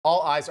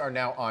All eyes are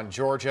now on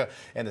Georgia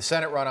and the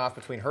Senate runoff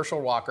between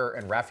Herschel Walker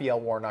and Raphael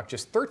Warnock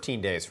just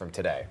 13 days from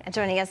today. And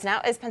joining us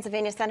now is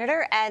Pennsylvania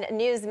Senator and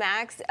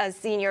Newsmax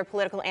senior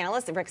political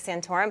analyst Rick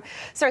Santorum.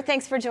 Sir,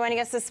 thanks for joining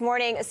us this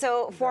morning.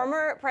 So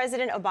former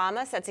President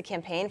Obama sets a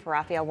campaign for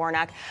Raphael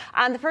Warnock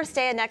on the first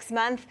day of next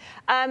month.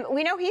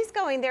 We know he's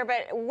going there,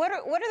 but what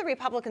are the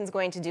Republicans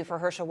going to do for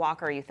Herschel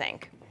Walker, you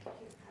think?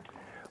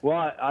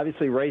 Well,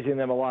 obviously, raising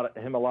him a lot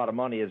of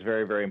money is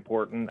very, very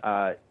important.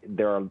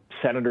 There are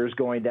senators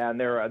going down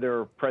there,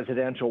 other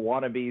presidential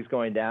wannabes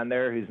going down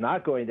there. Who's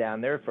not going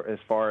down there, as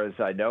far as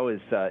I know,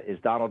 is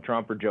Donald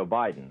Trump or Joe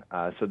Biden.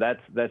 So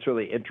that's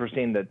really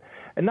interesting.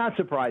 And not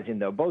surprising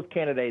though. Both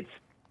candidates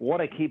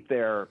want to keep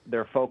their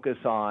focus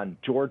on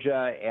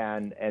Georgia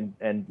and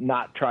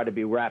not try to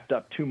be wrapped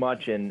up too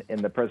much in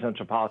the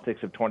presidential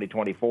politics of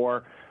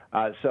 2024.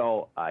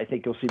 So I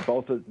think you'll see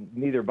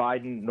neither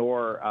Biden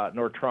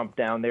nor Trump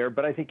down there,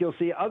 but I think you'll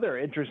see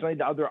other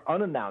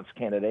unannounced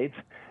candidates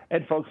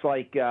and folks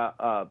like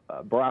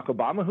Barack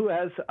Obama, who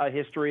has a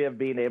history of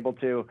being able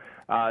to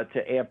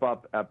amp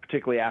up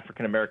particularly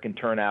African-American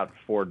turnout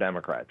for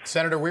Democrats.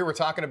 Senator, we were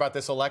talking about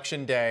this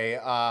election day.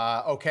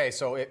 Okay,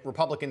 so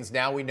Republicans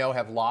now we know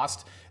have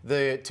lost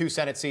the 2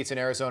 Senate seats in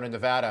Arizona and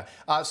Nevada.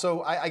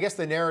 So I guess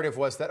the narrative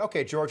was that,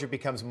 okay, Georgia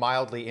becomes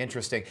mildly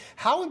interesting.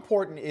 How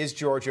important is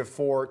Georgia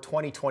for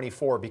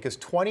 2024? Because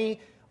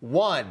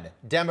 21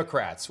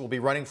 Democrats will be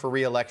running for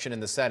re-election in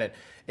the Senate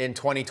in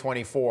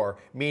 2024,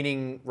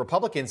 meaning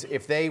Republicans,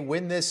 if they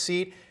win this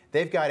seat,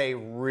 they've got a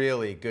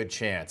really good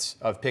chance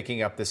of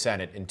picking up the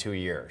Senate in 2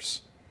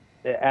 years.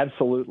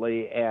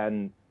 Absolutely,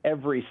 and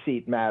every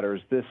seat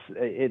matters.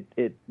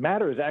 It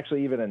matters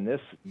actually even in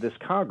this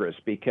Congress,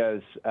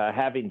 because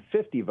having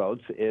 50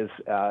 votes is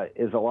a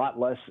lot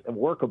less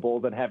workable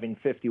than having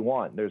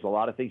 51. There's a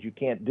lot of things you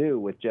can't do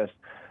with just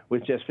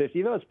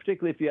 50 votes,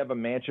 particularly if you have a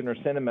Manchin or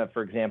Sinema,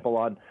 for example,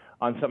 on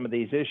some of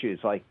these issues,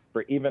 like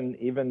for even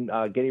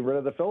getting rid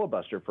of the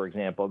filibuster, for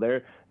example.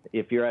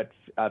 If you're at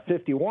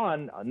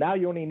 51, now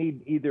you only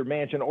need either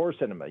Manchin or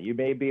Sinema. You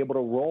may be able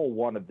to roll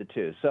one of the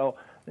two. So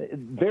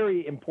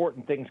very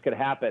important things could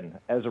happen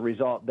as a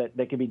result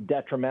that can be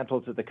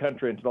detrimental to the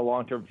country and to the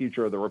long-term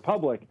future of the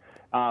Republic,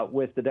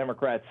 with the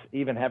Democrats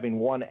even having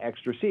one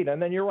extra seat. And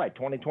then you're right,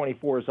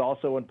 2024 is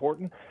also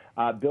important,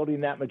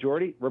 building that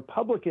majority.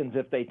 Republicans,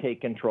 if they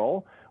take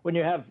control, when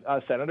you have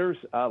senators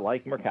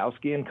like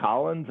Murkowski and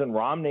Collins and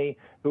Romney,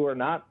 who are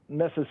not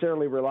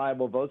necessarily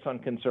reliable votes on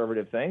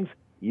conservative things,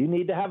 you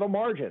need to have a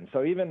margin.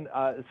 So even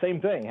same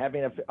thing,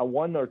 having a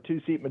 1 or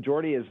 2 seat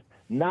majority is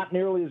not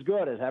nearly as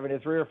good as having a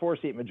 3 or 4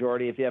 seat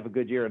majority if you have a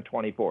good year in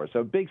 24.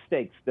 So big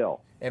stakes still.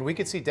 And we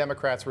could see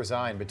Democrats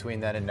resign between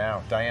then and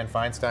now. Dianne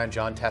Feinstein,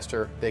 John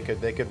Tester, they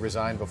could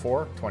resign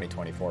before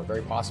 2024.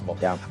 Very possible.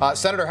 Yeah.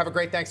 Senator, have a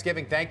great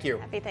Thanksgiving. Thank you.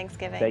 Happy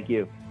Thanksgiving. Thank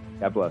you.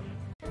 God bless.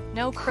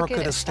 No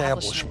crooked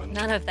establishment.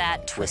 None of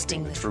that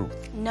twisting the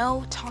truth.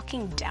 No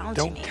talking down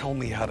to me. Don't tell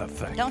me how to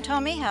think. Don't tell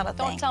me how to think.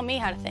 Don't tell me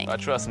how to think. I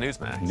trust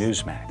Newsmax.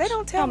 Newsmax. They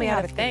don't tell me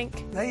how to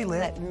think. They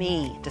let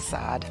me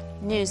decide.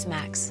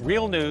 Newsmax.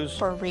 Real news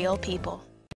for real people.